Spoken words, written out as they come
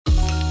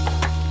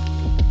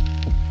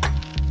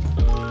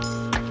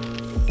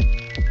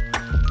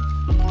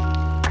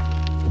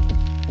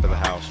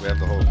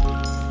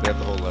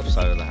left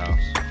side of the house.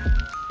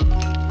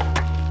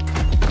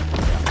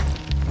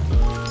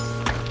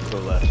 Go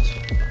left.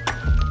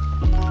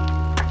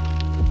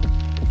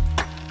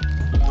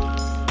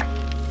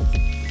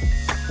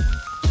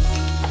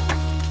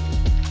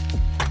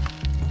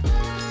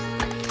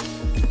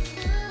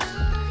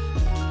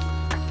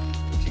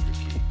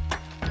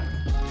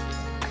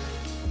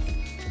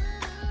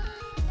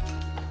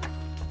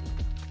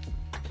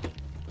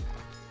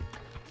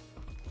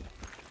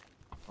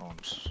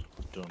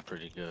 Doing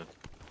pretty good.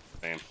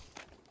 Same.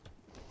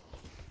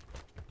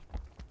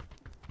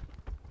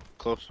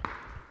 Close.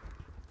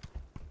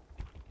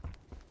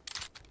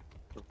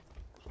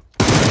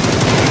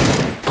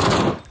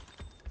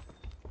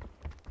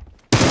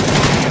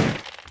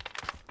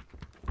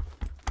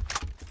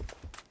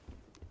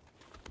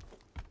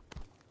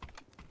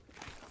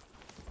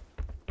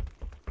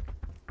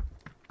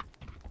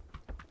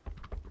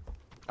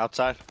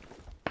 Outside.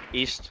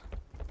 East.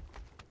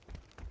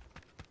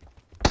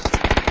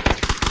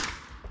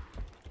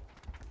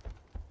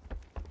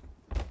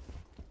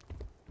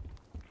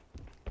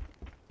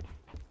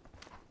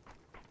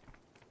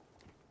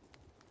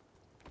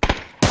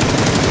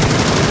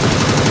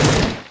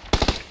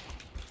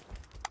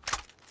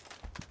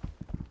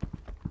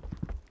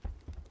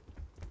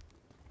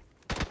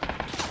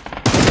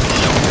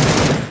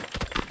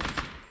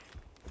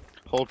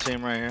 Whole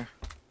team right here.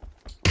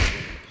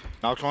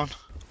 Knocked one.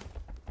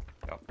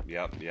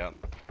 Yep.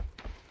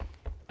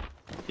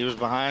 He was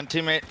behind.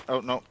 Teammate.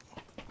 Oh, no.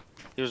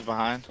 He was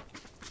behind.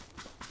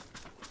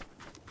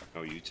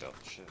 Oh, you tell.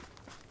 Shit.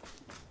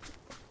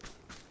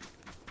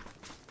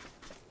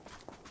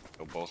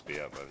 They'll both be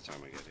up by the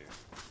time we get here.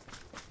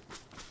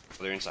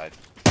 Oh, they're inside.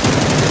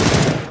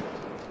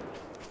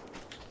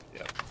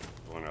 Yep.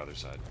 One on the other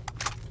side.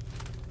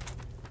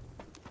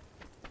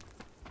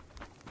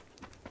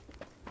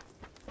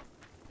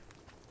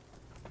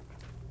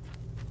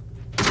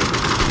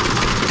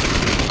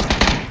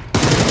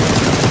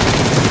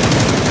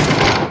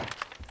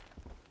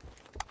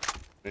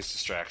 Nice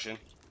distraction.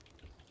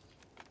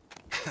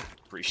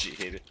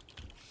 Appreciate it.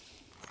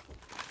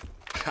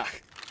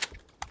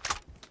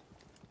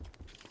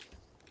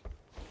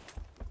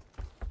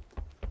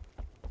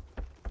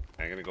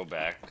 I'm gonna go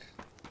back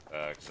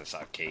because I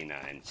saw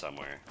K9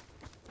 somewhere.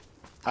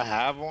 I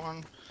have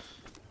one.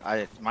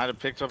 I might have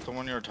picked up the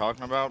one you were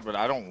talking about, but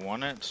I don't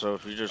want it. So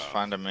if you just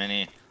find a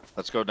mini,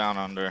 let's go down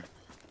under.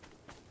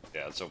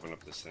 Yeah, let's open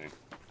up this thing.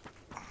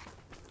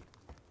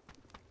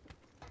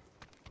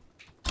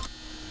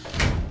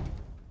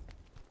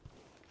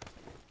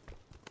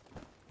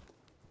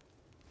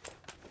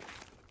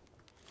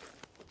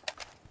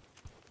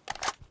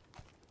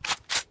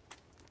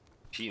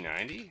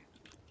 P90?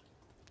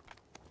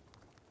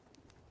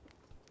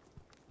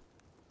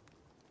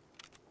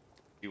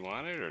 You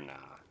want it or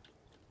not?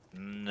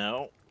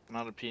 No,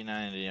 not a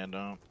P90, I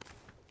don't.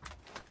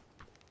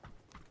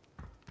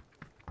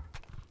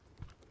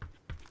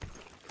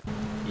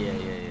 Yeah.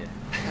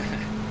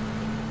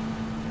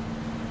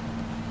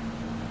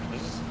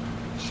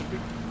 Should we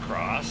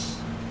cross?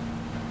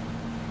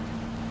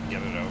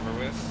 Get it over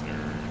with,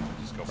 or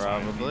just go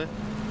Probably.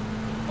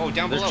 Oh,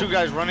 down below. There's 2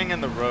 guys running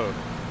in the road.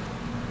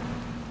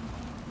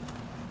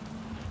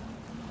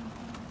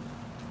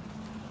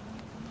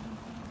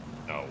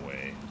 No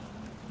way.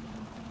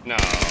 No,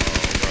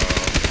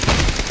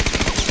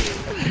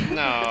 bro.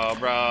 No,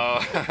 bro.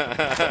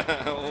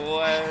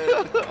 What?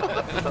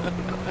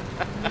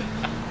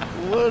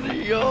 What are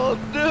y'all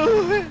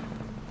doing?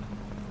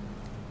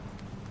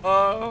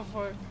 Oh,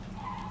 fuck.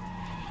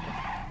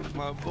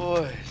 My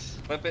boys.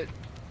 Flip it.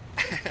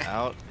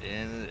 Out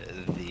in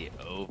the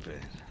open.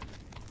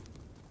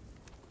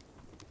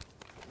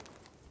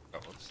 Oh,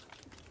 whoops.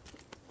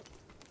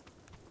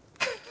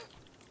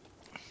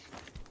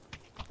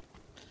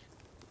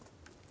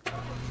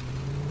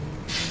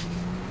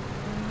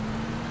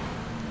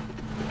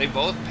 They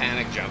both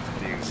panic jumped at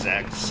the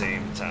exact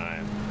same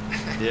time.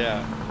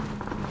 Yeah.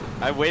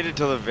 I waited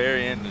till the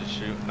very end to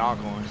shoot.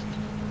 Knock one.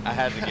 I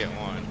had to get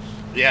one.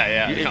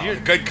 Yeah. No,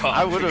 good call.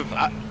 I would have.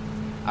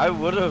 I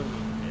would have.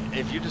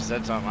 If you just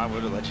said something, I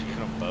would have let you get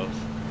them both.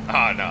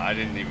 Oh no, I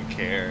didn't even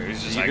care. It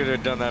was just you could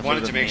have done that.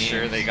 Wanted for to the make memes.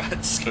 sure they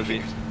got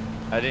scared.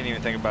 I didn't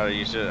even think about it.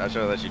 I should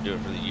have let you do it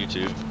for the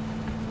YouTube.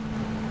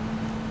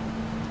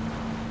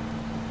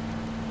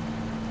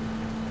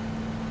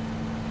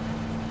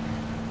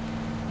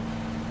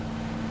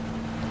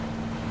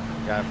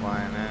 Guy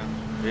flying in.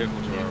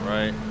 Vehicle to our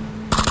right.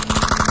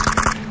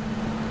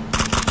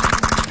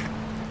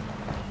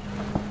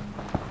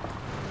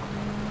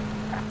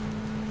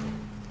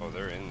 Oh,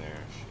 they're in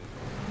there. Shit.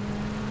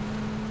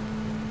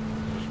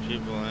 There's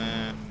people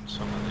in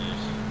some of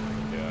these.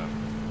 Yeah.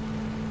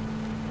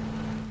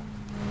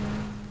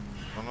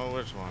 Don't know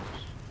which ones.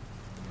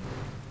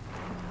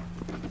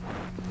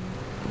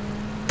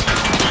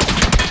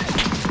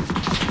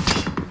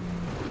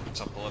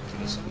 So pull up to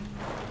this one.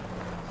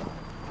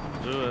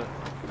 Do it.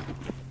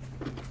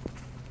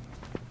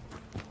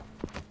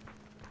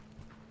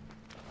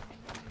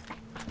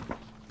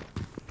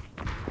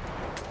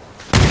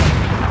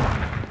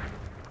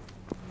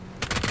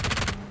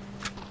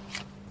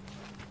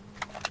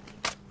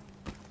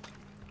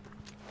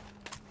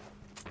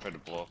 Tried to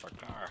blow up our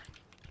car.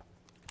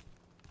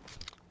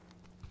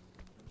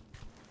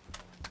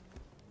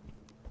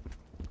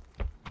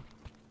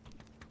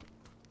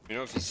 You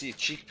know, if you see a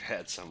cheek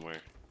pad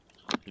somewhere.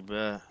 You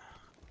bet.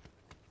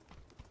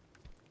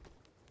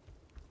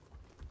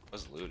 I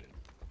was looted.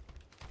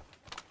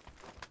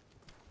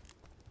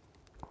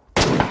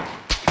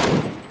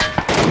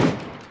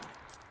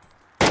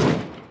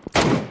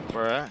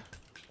 Where at?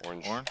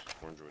 Orange. Orange?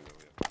 Orange window,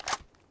 yeah.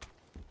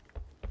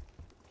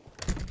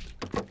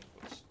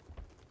 Oops.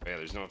 Oh, yeah,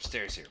 there's no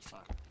upstairs here.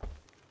 Fuck.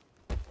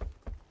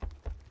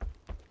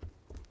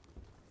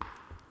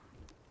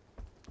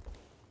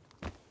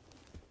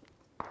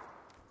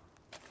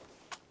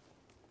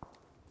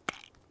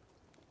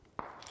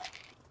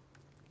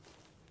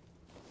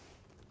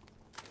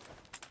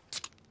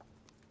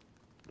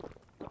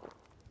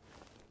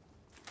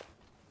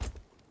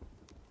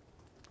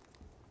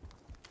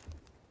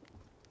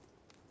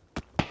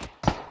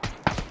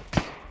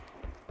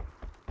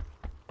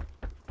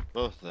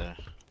 Both there.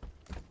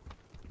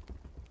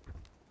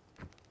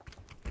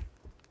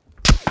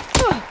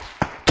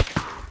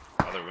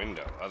 Other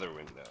window, other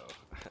window.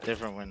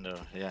 Different window,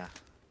 yeah.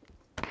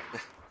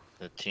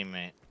 The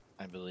teammate,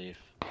 I believe,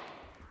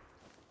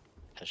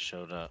 has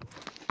showed up.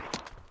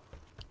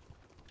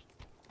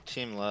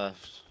 Team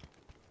left.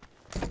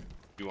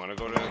 You want to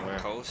go to Where?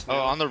 the coast Oh,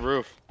 now? on the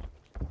roof.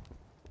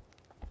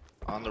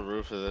 On the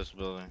roof of this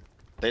building.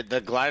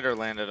 The glider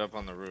landed up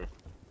on the roof.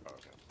 Oh,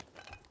 okay.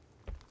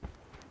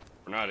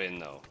 We're not in,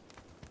 though.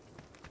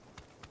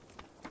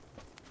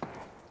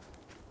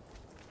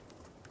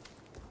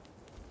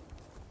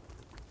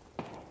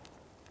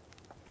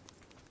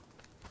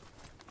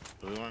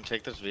 Do we want to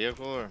take this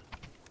vehicle or?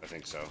 I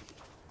think so.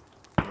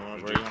 Where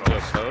you want to go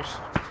coast?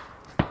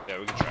 Yeah,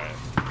 we can try it.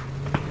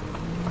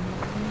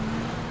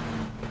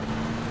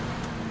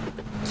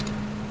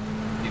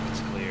 If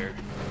it's clear.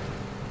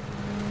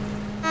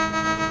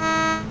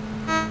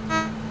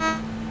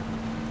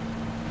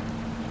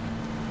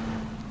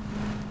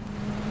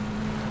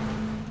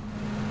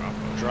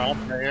 Drop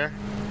right here.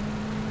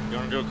 You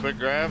want to do a quick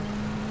grab?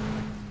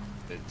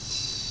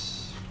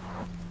 It's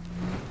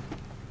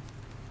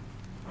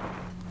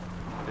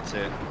It's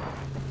it.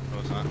 Oh,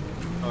 it's not.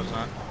 Oh, it's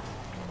not.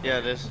 Yeah,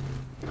 it is.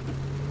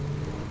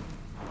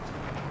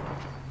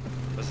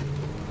 Listen.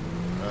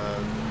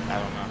 I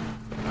don't know.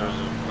 There's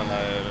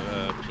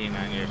a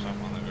P90 or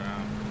something on the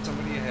ground.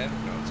 Somebody ahead?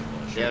 No, it's a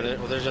bullshit. Yeah,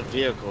 well, there's a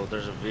vehicle.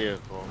 There's a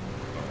vehicle.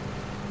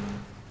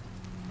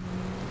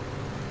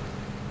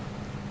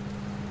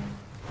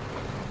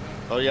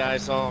 Oh yeah, I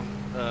saw him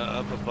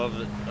up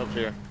above it, up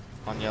here,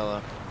 on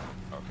yellow.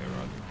 Okay,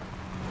 Rod.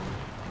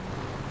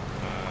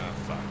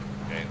 Fuck.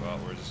 Okay, well,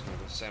 we're just gonna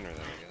go center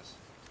then, I guess.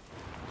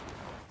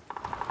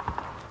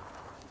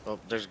 Oh,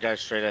 there's a guy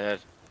straight ahead.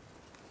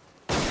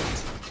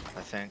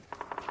 I think.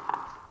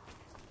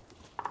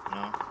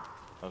 No?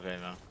 Okay,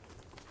 no.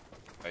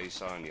 Oh, you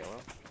saw in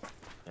yellow?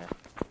 Yeah.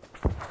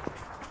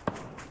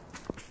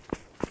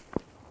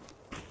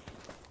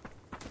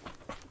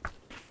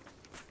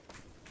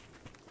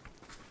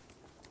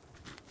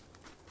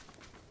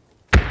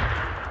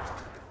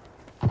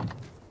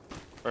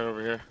 Right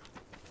over here.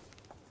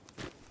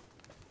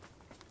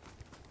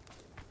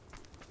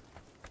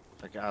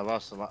 Like I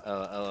lost the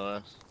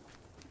LOS.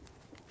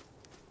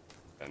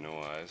 Got no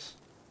eyes.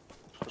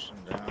 Push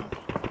him down.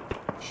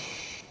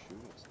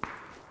 Shoot.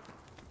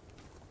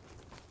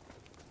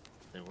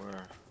 They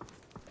were.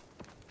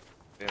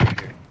 Yeah, right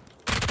here.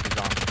 He's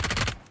on me.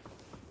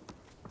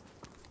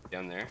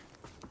 Down there?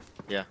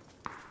 Yeah.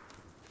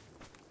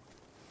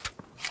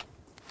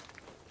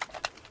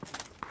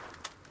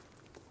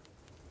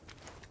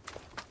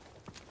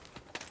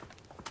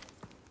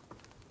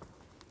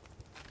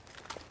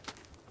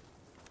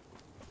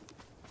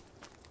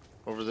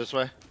 Over this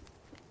way?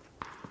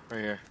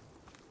 Right here.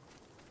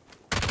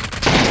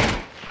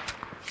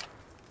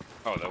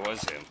 Oh, that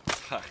was him.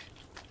 Fuck.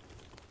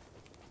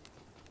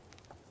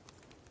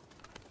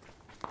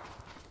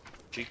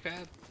 Cheek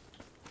pad?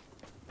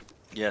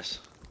 Yes.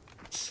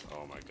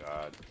 Oh my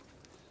god.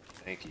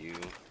 Thank you.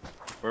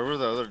 Where were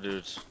the other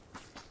dudes?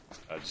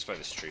 Just by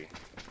this tree.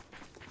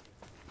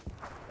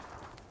 I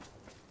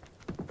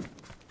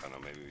don't know,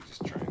 maybe we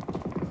just try and...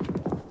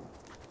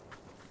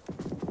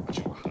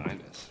 Watching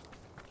behind us.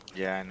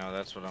 Yeah, I know,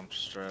 that's what I'm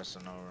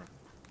stressing over.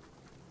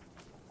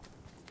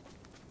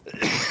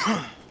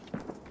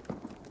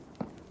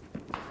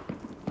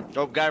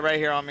 Oh, guy right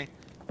here on me.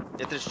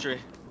 Hit this tree.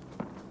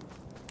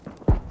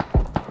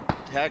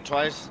 Tag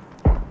twice.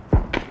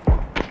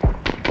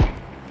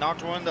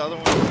 Knocked one, the other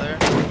one was there.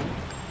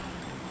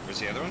 Where's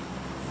the other one?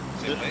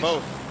 Same place?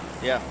 Both.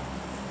 Yeah.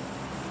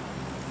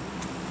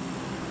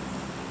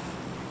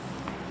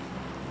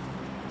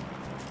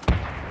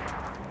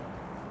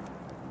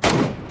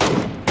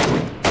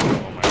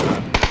 Oh my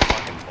god, this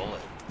fucking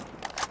bullet.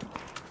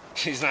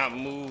 He's not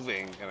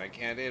moving, and I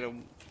can't hit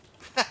him.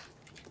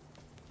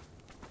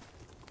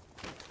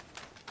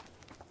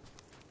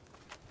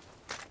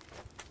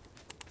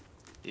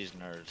 These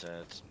nerds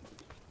had some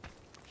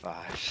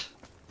fives.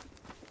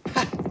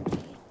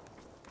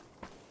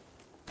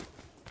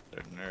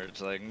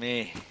 nerds like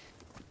me.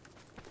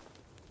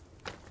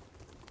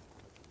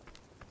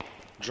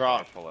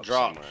 Drop,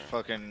 drop, somewhere.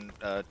 fucking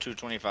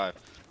 225.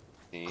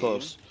 Team.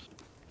 Close.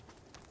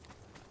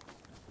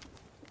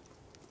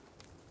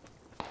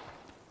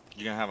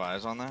 You gonna have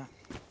eyes on that?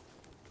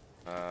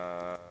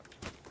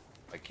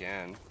 I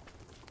can.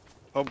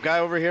 Oh, guy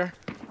over here.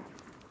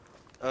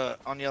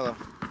 On yellow.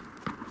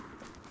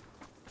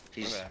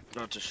 He's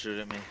about to shoot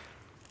at me.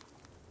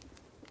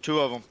 Two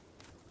of them.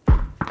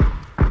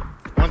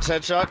 One's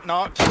headshot,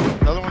 knocked.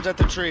 The other one's at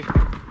the tree.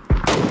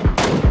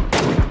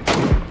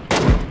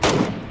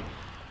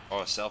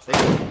 Oh, a self.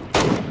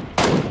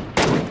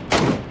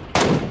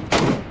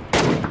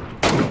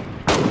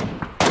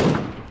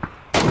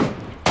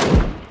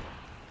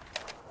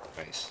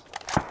 Nice.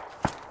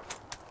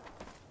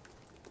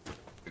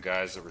 The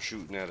guys that were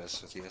shooting at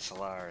us with the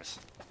SLRs.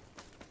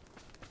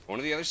 Going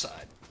to the other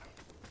side.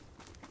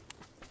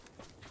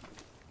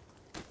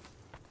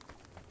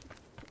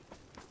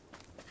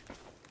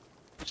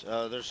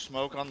 There's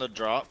smoke on the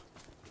drop.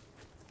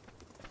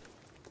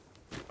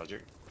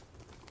 Roger.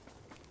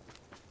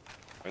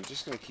 I'm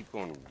just gonna keep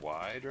going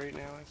wide right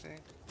now, I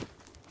think.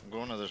 I'm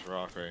going to this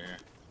rock right here.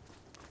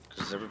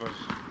 Cause everybody's...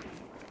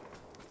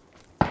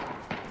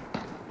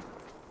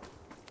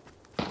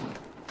 I'm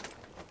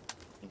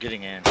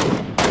getting in.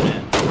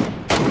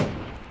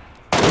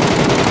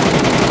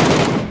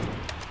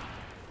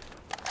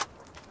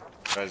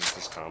 Guys, it's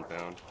this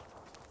compound.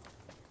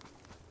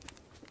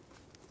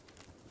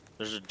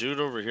 There's a dude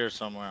over here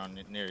somewhere on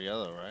near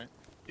yellow, right?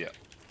 Yeah.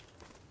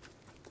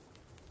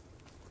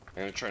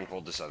 I'm gonna try and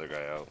hold this other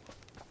guy out.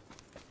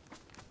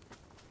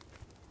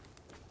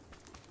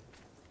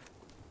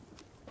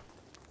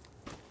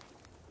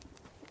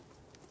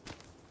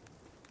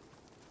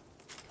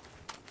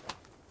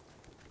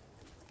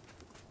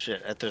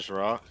 Shit, at this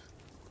rock.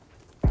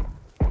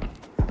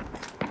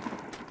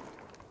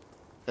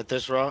 At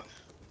this rock.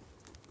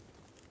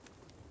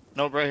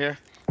 Nope, right here.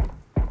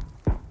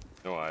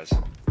 No eyes.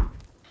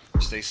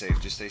 Stay safe,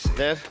 just stay safe.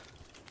 Dead.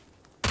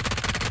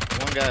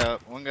 One guy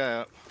up, one guy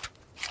up.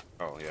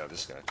 Oh, yeah,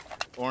 this guy.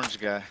 Orange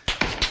guy.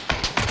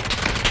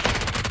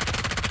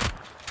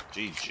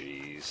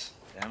 GG's.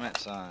 Damn it,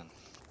 son.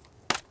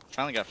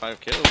 Finally got 5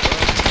 kills, bro.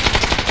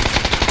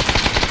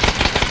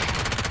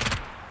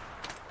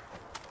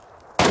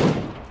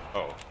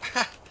 Oh.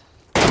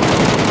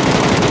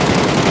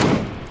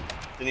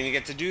 Didn't even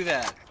get to do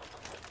that.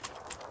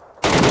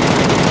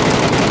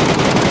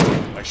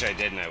 Actually, I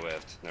did and I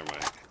whiffed. Never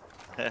mind.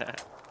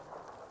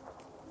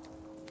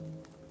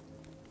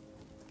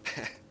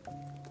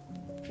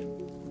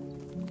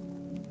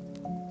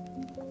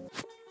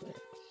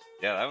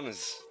 Yeah, that one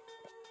was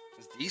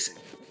decent.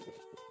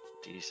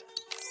 Decent.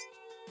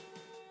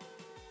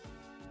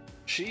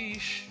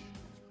 Sheesh.